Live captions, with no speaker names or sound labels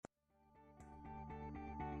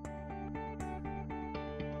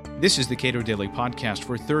This is the Cato Daily Podcast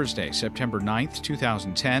for Thursday, September 9th,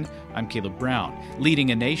 2010. I'm Caleb Brown.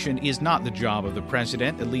 Leading a nation is not the job of the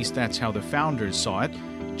president, at least that's how the founders saw it.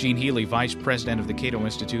 Gene Healy, vice president of the Cato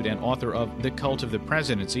Institute and author of The Cult of the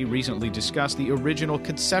Presidency, recently discussed the original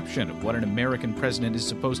conception of what an American president is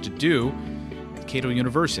supposed to do at Cato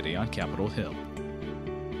University on Capitol Hill.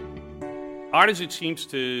 Odd as it seems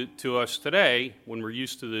to us today, when we're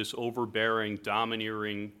used to this overbearing,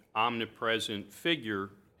 domineering, omnipresent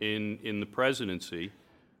figure in the presidency,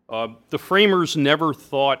 the framers never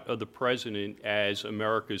thought of the president as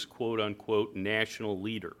America's quote-unquote national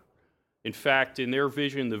leader. In fact, in their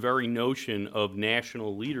vision, the very notion of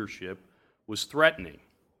national leadership was threatening.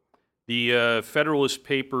 The Federalist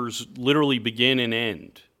Papers literally begin and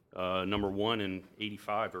end, number one in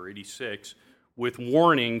 85 or 86, with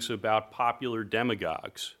warnings about popular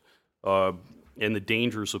demagogues and the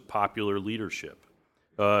dangers of popular leadership.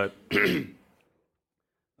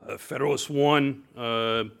 Federalist 1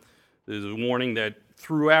 is a warning that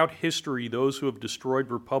throughout history, those who have destroyed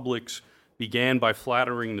republics began by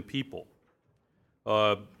flattering the people.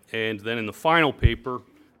 And then in the final paper,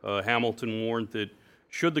 Hamilton warned that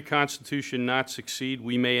should the Constitution not succeed,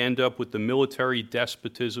 we may end up with the military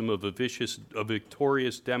despotism of a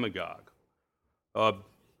victorious demagogue. I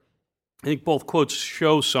think both quotes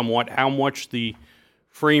show somewhat how much the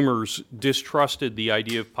framers distrusted the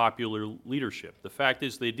idea of popular leadership. The fact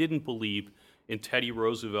is they didn't believe in Teddy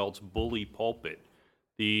Roosevelt's bully pulpit.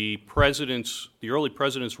 The early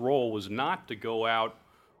president's role was not to go out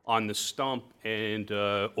on the stump and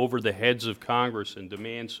over the heads of Congress and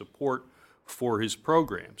demand support for his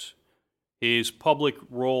programs. His public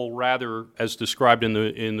role, rather, as described in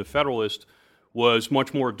the Federalist, was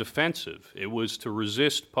much more defensive. It was to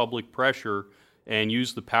resist public pressure and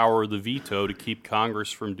use the power of the veto to keep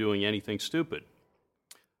Congress from doing anything stupid.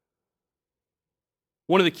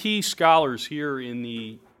 One of the key scholars here in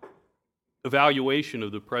the evaluation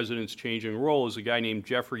of the president's changing role is a guy named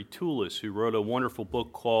Jeffrey Toulis, who wrote a wonderful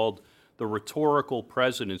book called The Rhetorical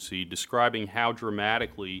Presidency, describing how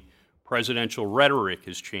dramatically presidential rhetoric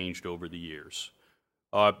has changed over the years.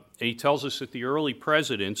 And he tells us that the early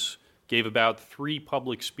presidents gave about 3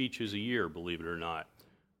 public speeches a year, believe it or not.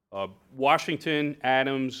 Washington,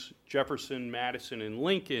 Adams, Jefferson, Madison, and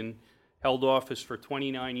Lincoln held office for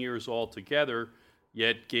 29 years altogether,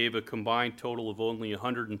 yet gave a combined total of only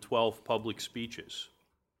 112 public speeches.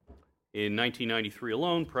 In 1993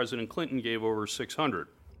 alone, President Clinton gave over 600.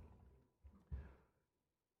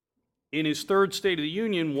 In his third State of the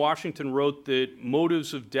Union, Washington wrote that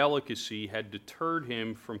motives of delicacy had deterred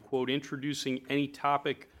him from, quote, introducing any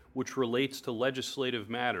topic which relates to legislative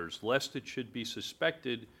matters, lest it should be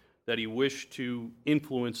suspected that he wished to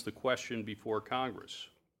influence the question before Congress.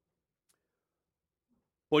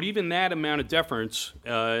 But even that amount of deference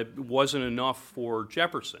wasn't enough for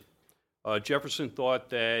Jefferson. Jefferson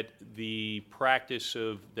thought that the practice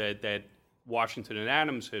that Washington and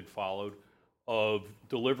Adams had followed of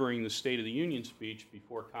delivering the State of the Union speech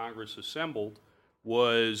before Congress assembled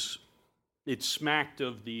it smacked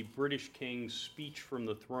of the British King's speech from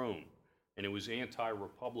the throne, and it was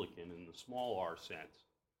anti-Republican in the small r sense.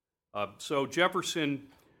 So Jefferson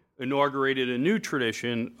inaugurated a new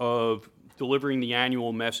tradition of delivering the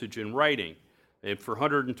annual message in writing. And for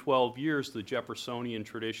 112 years, the Jeffersonian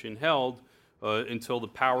tradition held until the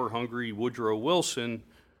power-hungry Woodrow Wilson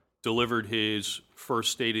delivered his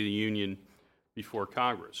first State of the Union before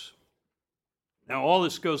Congress. Now, all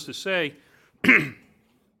this goes to say,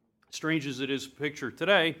 strange as it is pictured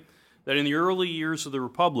today, that in the early years of the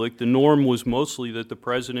Republic, the norm was mostly that the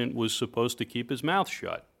president was supposed to keep his mouth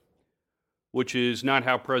shut, which is not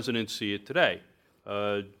how presidents see it today.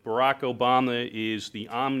 Barack Obama is the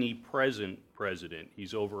omnipresent president.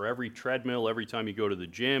 He's over every treadmill every time you go to the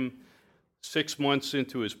gym. 6 months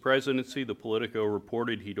into his presidency, the Politico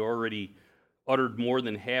reported he'd already uttered more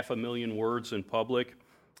than 500,000 words in public.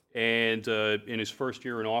 And in his first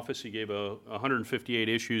year in office, he gave 158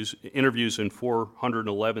 interviews and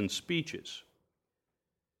 411 speeches.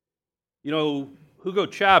 You know, Hugo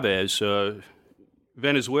Chavez,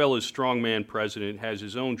 Venezuela's strongman president, has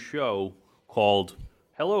his own show called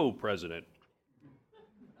Hello, President.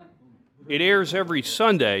 It airs every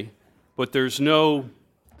Sunday, but there's no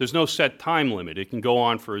set time limit. It can go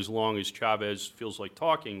on for as long as Chavez feels like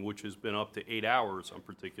talking, which has been up to 8 hours on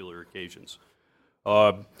particular occasions.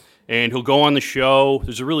 And he'll go on the show.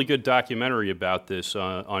 There's a really good documentary about this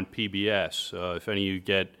on PBS. If any of you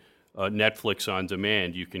get Netflix on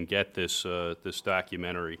demand, you can get this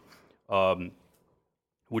documentary,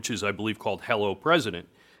 which is, I believe, called Hello, President.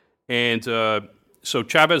 And So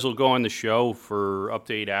Chavez will go on the show for up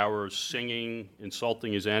to 8 hours, singing,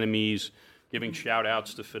 insulting his enemies, giving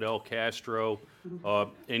shout-outs to Fidel Castro,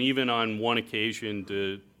 and even on one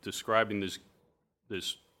occasion describing this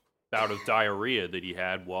bout of diarrhea that he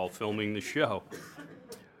had while filming the show.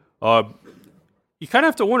 You kind of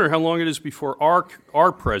have to wonder how long it is before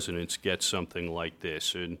our presidents get something like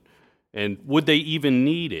this, and would they even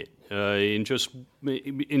need it? In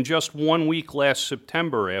just 1 week last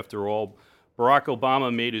September, after all, Barack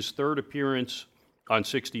Obama made his third appearance on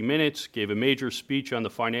 60 Minutes, gave a major speech on the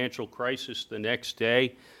financial crisis the next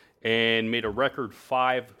day, and made a record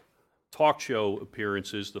 5 talk show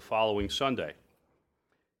appearances the following Sunday.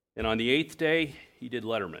 And on the 8th day, he did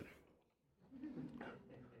Letterman.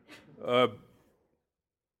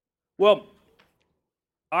 Well,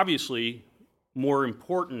 obviously, more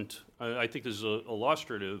important, I think this is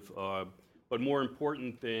illustrative, but more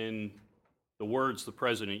important than the words the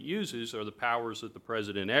president uses are the powers that the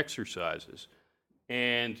president exercises.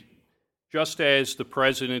 And just as the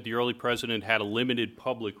early president, had a limited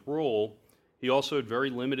public role, he also had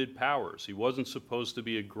very limited powers. He wasn't supposed to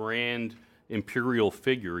be a grand imperial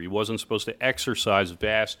figure. He wasn't supposed to exercise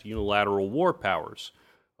vast unilateral war powers.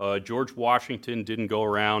 George Washington didn't go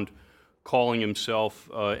around calling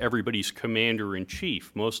himself everybody's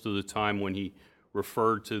commander-in-chief. Most of the time when he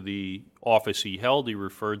referred to the office he held, he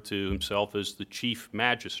referred to himself as the chief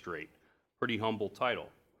magistrate. Pretty humble title.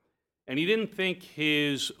 And he didn't think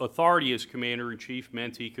his authority as commander-in-chief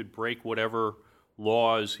meant he could break whatever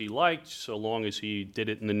laws he liked so long as he did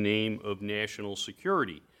it in the name of national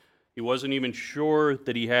security. He wasn't even sure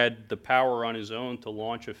that he had the power on his own to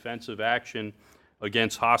launch offensive action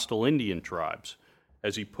against hostile Indian tribes.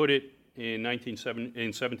 As he put it in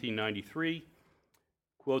 1793,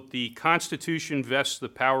 quote, "The Constitution vests the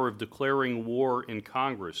power of declaring war in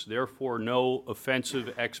Congress. Therefore, no offensive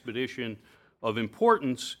expedition of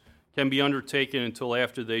importance can be undertaken until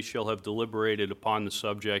after they shall have deliberated upon the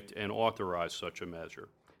subject and authorized such a measure."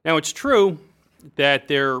 Now, it's true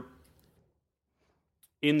that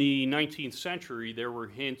in the 19th century, there were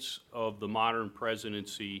hints of the modern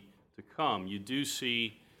presidency to come. You do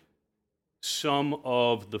see some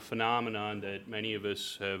of the phenomenon that many of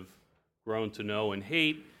us have grown to know and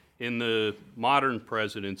hate in the modern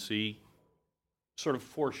presidency, sort of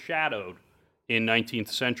foreshadowed in 19th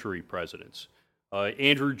century presidents.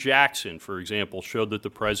 Andrew Jackson, for example, showed that the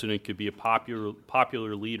president could be a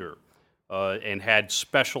popular leader and had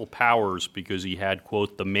special powers because he had,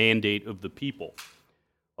 quote, "the mandate of the people."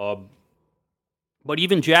 But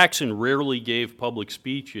even Jackson rarely gave public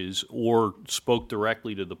speeches or spoke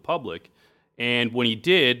directly to the public. And when he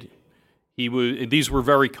did, these were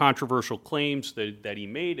very controversial claims that he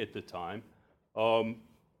made at the time.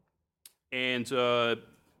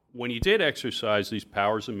 When he did exercise these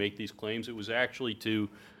powers and make these claims, it was actually to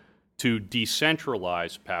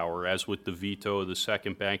decentralize power, as with the veto of the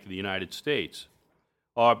Second Bank of the United States.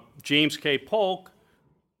 James K. Polk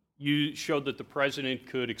showed that the president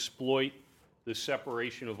could exploit the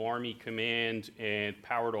separation of Army command and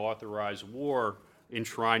power to authorize war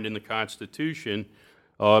enshrined in the Constitution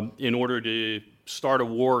in order to start a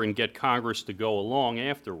war and get Congress to go along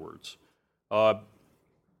afterwards.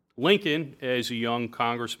 Lincoln, as a young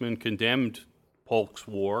congressman, condemned Polk's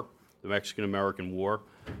war, the Mexican-American War,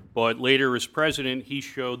 but later as president, he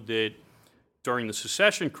showed that during the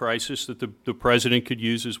secession crisis that the president could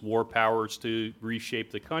use his war powers to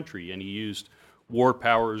reshape the country, and he used war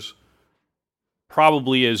powers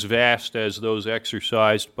probably as vast as those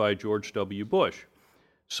exercised by George W. Bush.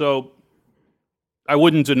 So I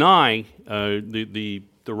wouldn't deny the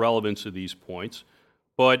relevance of these points,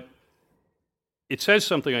 but it says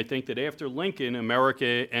something, I think, that after Lincoln, America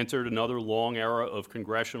entered another long era of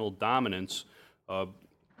congressional dominance,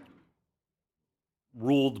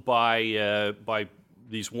 ruled by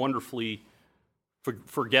these wonderfully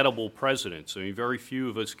forgettable presidents. I mean, very few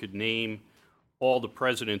of us could name all the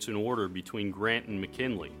presidents in order between Grant and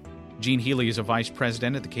McKinley. Gene Healy is a vice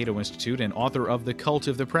president at the Cato Institute and author of The Cult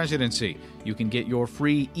of the Presidency. You can get your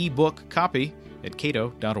free ebook copy at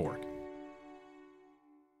cato.org.